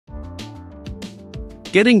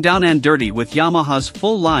Getting down and dirty with Yamaha's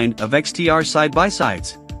full line of XTR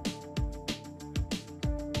side-by-sides.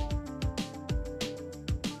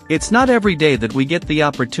 It's not every day that we get the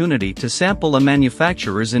opportunity to sample a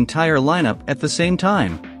manufacturer's entire lineup at the same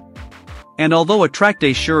time. And although a track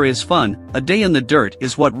day sure is fun, a day in the dirt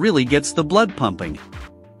is what really gets the blood pumping.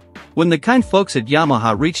 When the kind folks at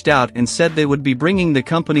Yamaha reached out and said they would be bringing the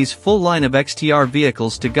company's full line of XTR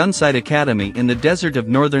vehicles to Gunsite Academy in the desert of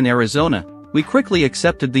northern Arizona, we quickly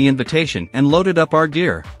accepted the invitation and loaded up our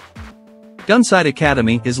gear. Gunsite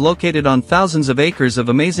Academy is located on thousands of acres of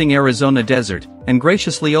amazing Arizona desert, and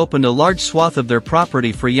graciously opened a large swath of their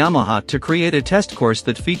property for Yamaha to create a test course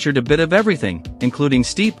that featured a bit of everything, including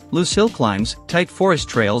steep, loose hill climbs, tight forest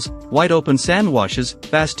trails, wide open sand washes,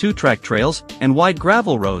 fast two-track trails, and wide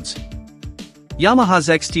gravel roads. Yamaha's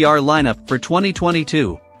XTR lineup for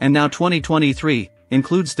 2022, and now 2023,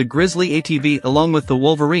 includes the Grizzly ATV along with the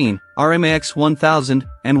Wolverine, RMAX 1000,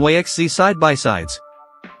 and YXZ side-by-sides.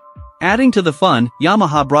 Adding to the fun,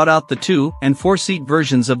 Yamaha brought out the 2- and 4-seat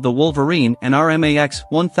versions of the Wolverine and RMAX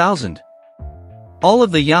 1000. All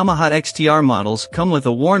of the Yamaha XTR models come with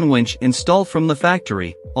a Warn winch installed from the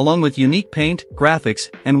factory, along with unique paint, graphics,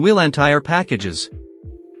 and wheel and tire packages.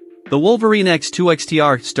 The Wolverine X2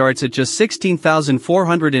 XTR starts at just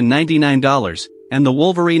 $16,499, and the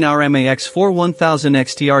Wolverine RMAX 1000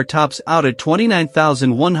 XTR tops out at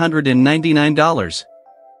 $29,199.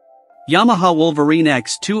 Yamaha Wolverine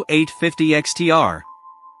X2 850 XTR.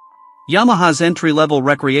 Yamaha's entry-level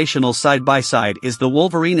recreational side-by-side is the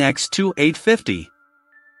Wolverine X2 850.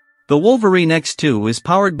 The Wolverine X2 is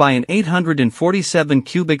powered by an 847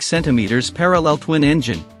 cubic centimeters parallel twin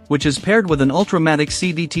engine, which is paired with an Ultramatic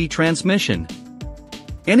CVT transmission.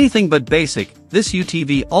 Anything but basic, this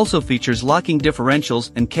UTV also features locking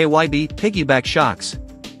differentials and KYB piggyback shocks.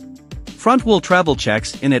 Front wheel travel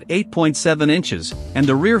checks in at 8.7 inches, and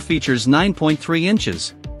the rear features 9.3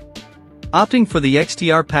 inches. Opting for the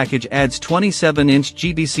XTR package adds 27-inch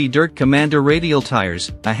GBC Dirt Commander radial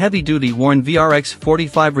tires, a heavy-duty Warn VRX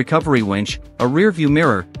 45 recovery winch, a rear-view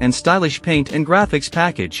mirror, and stylish paint and graphics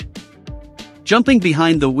package. Jumping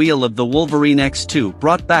behind the wheel of the Wolverine X2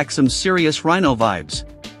 brought back some serious Rhino vibes.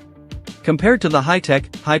 Compared to the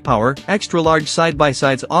high-tech, high-power, extra-large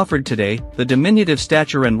side-by-sides offered today, the diminutive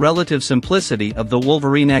stature and relative simplicity of the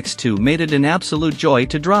Wolverine X2 made it an absolute joy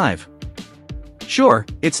to drive. Sure,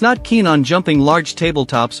 it's not keen on jumping large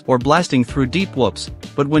tabletops or blasting through deep whoops,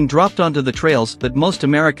 but when dropped onto the trails that most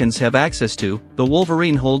Americans have access to, the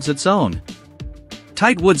Wolverine holds its own.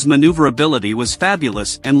 Tight woods maneuverability was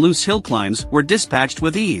fabulous and loose hill climbs were dispatched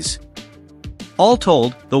with ease. All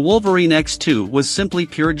told, the Wolverine X2 was simply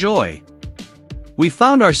pure joy. We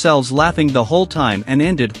found ourselves laughing the whole time and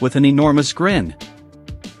ended with an enormous grin.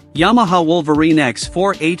 Yamaha Wolverine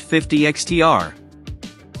X4 850 XTR.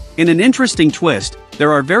 In an interesting twist,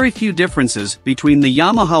 there are very few differences between the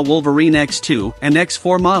Yamaha Wolverine X2 and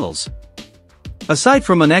X4 models. Aside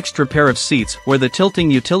from an extra pair of seats where the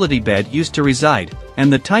tilting utility bed used to reside,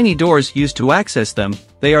 and the tiny doors used to access them,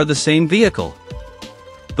 they are the same vehicle.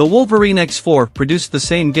 The Wolverine X4 produced the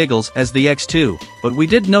same giggles as the X2, but we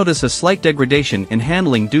did notice a slight degradation in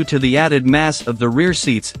handling due to the added mass of the rear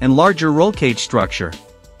seats and larger roll cage structure.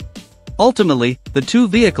 Ultimately, the two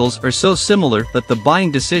vehicles are so similar that the buying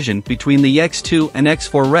decision between the X2 and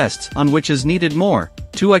X4 rests on which is needed more,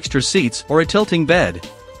 2 extra seats or a tilting bed.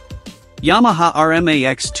 Yamaha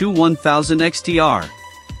RMAX 1000 XTR.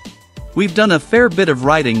 We've done a fair bit of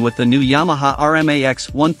riding with the new Yamaha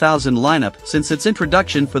RMAX 1000 lineup since its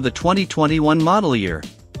introduction for the 2021 model year.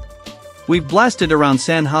 We've blasted around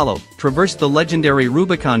Sand Hollow, traversed the legendary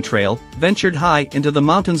Rubicon Trail, ventured high into the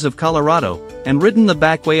mountains of Colorado, and ridden the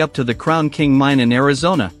back way up to the Crown King Mine in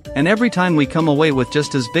Arizona, and every time we come away with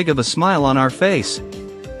just as big of a smile on our face.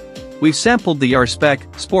 We've sampled the R-Spec,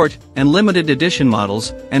 Sport, and Limited Edition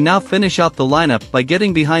models, and now finish out the lineup by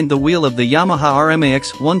getting behind the wheel of the Yamaha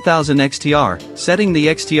RMAX 1000 XTR. Setting the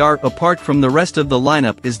XTR apart from the rest of the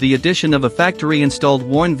lineup is the addition of a factory-installed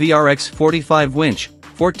Warn VRX 45 winch,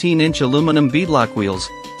 14-inch aluminum beadlock wheels,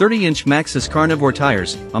 30-inch Maxxis Carnivore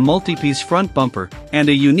tires, a multi-piece front bumper, and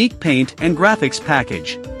a unique paint and graphics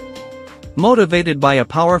package. Motivated by a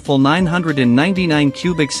powerful 999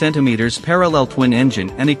 cubic centimeters parallel twin engine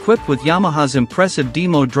and equipped with Yamaha's impressive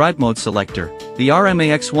D-Mode drive mode selector, the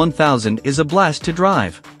RMAX 1000 is a blast to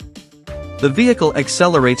drive. The vehicle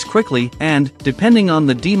accelerates quickly and, depending on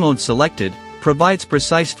the D-Mode selected, provides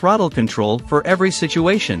precise throttle control for every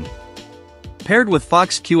situation. Paired with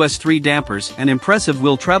Fox QS3 dampers and impressive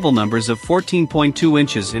wheel travel numbers of 14.2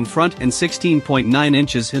 inches in front and 16.9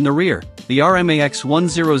 inches in the rear, the RMAX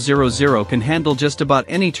 1000 can handle just about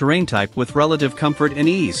any terrain type with relative comfort and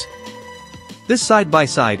ease. This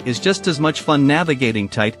side-by-side is just as much fun navigating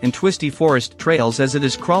tight and twisty forest trails as it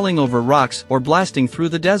is crawling over rocks or blasting through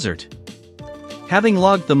the desert. Having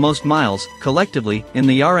logged the most miles, collectively, in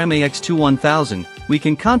the RMAX 1000, we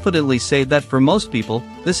can confidently say that for most people,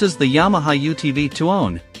 this is the Yamaha UTV to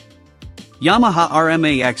own. Yamaha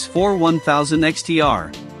RMAX 1000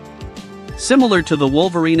 XTR. Similar to the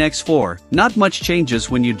Wolverine X4, not much changes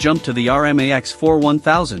when you jump to the RMAX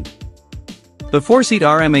 1000. The 4-seat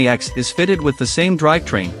RMAX is fitted with the same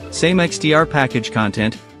drivetrain, same XTR package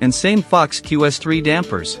content, and same Fox QS3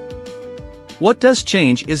 dampers. What does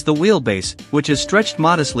change is the wheelbase, which is stretched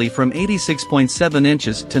modestly from 86.7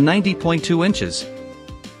 inches to 90.2 inches.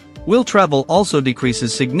 Wheel travel also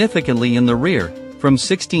decreases significantly in the rear, from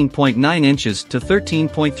 16.9 inches to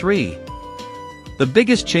 13.3. The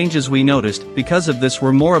biggest changes we noticed because of this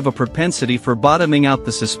were more of a propensity for bottoming out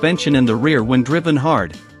the suspension in the rear when driven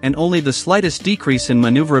hard, and only the slightest decrease in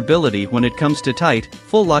maneuverability when it comes to tight,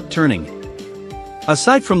 full-lock turning.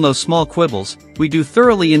 Aside from those small quibbles, we do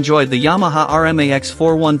thoroughly enjoy the Yamaha RMAX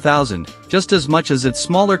 1000, just as much as its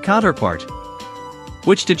smaller counterpart.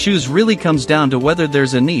 Which to choose really comes down to whether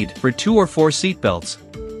there's a need for 2 or 4 seatbelts.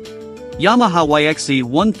 Yamaha YXZ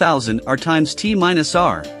 1000 R times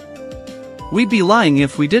T-R. We'd be lying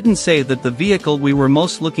if we didn't say that the vehicle we were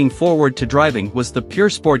most looking forward to driving was the pure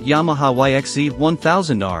sport Yamaha YXZ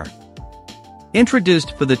 1000R.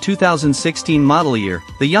 Introduced for the 2016 model year,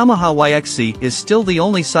 the Yamaha YXZ is still the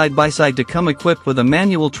only side-by-side to come equipped with a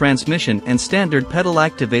manual transmission and standard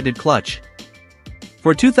pedal-activated clutch.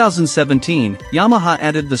 For 2017, Yamaha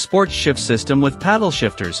added the sports shift system with paddle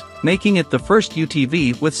shifters, making it the first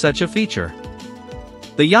UTV with such a feature.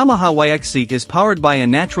 The Yamaha YXZ is powered by a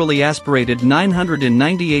naturally aspirated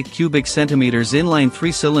 998 cubic centimeters inline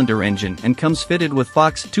 3-cylinder engine and comes fitted with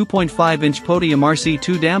Fox 2.5-inch Podium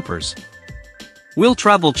RC2 dampers. Wheel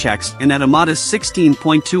travel checks in at a modest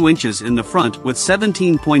 16.2 inches in the front with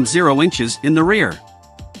 17.0 inches in the rear.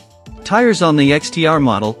 Tires on the XTR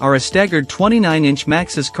model are a staggered 29-inch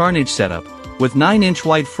Maxxis Carnage setup, with 9-inch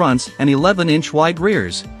wide fronts and 11-inch wide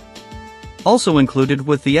rears. Also included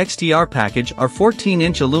with the XTR package are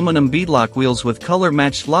 14-inch aluminum beadlock wheels with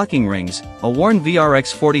color-matched locking rings, a worn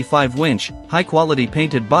VRX45 winch, high-quality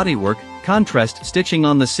painted bodywork, contrast stitching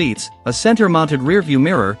on the seats, a center-mounted rearview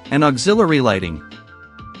mirror, and auxiliary lighting.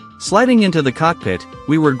 Sliding into the cockpit,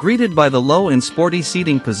 we were greeted by the low and sporty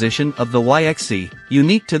seating position of the YXZ,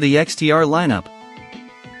 unique to the XTR lineup.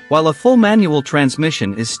 While a full manual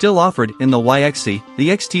transmission is still offered in the YXZ, the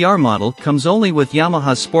XTR model comes only with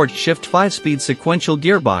Yamaha's Sport Shift 5-speed sequential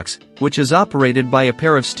gearbox, which is operated by a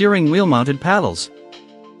pair of steering wheel-mounted paddles.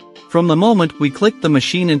 From the moment we clicked the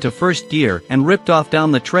machine into first gear and ripped off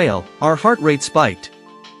down the trail, our heart rate spiked.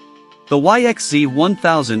 The YXZ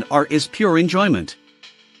 1000R is pure enjoyment.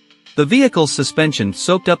 The vehicle's suspension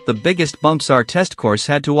soaked up the biggest bumps our test course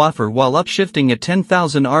had to offer, while upshifting at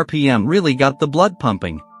 10,000 RPM really got the blood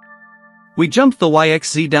pumping. We jumped the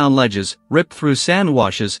YXZ down ledges, ripped through sand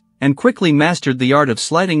washes, and quickly mastered the art of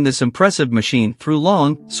sliding this impressive machine through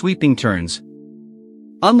long, sweeping turns.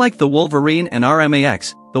 Unlike the Wolverine and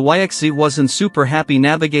RMAX, the YXZ wasn't super happy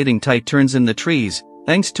navigating tight turns in the trees,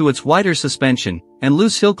 thanks to its wider suspension, and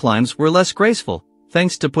loose hill climbs were less graceful,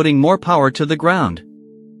 thanks to putting more power to the ground.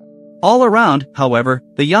 All around, however,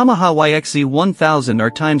 the Yamaha YXZ 1000 R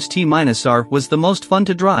times T-R was the most fun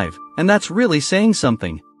to drive, and that's really saying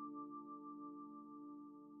something.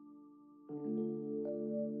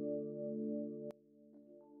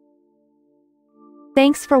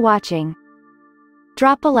 Thanks for watching.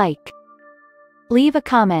 Drop a like. Leave a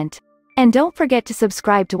comment. And don't forget to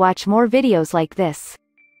subscribe to watch more videos like this.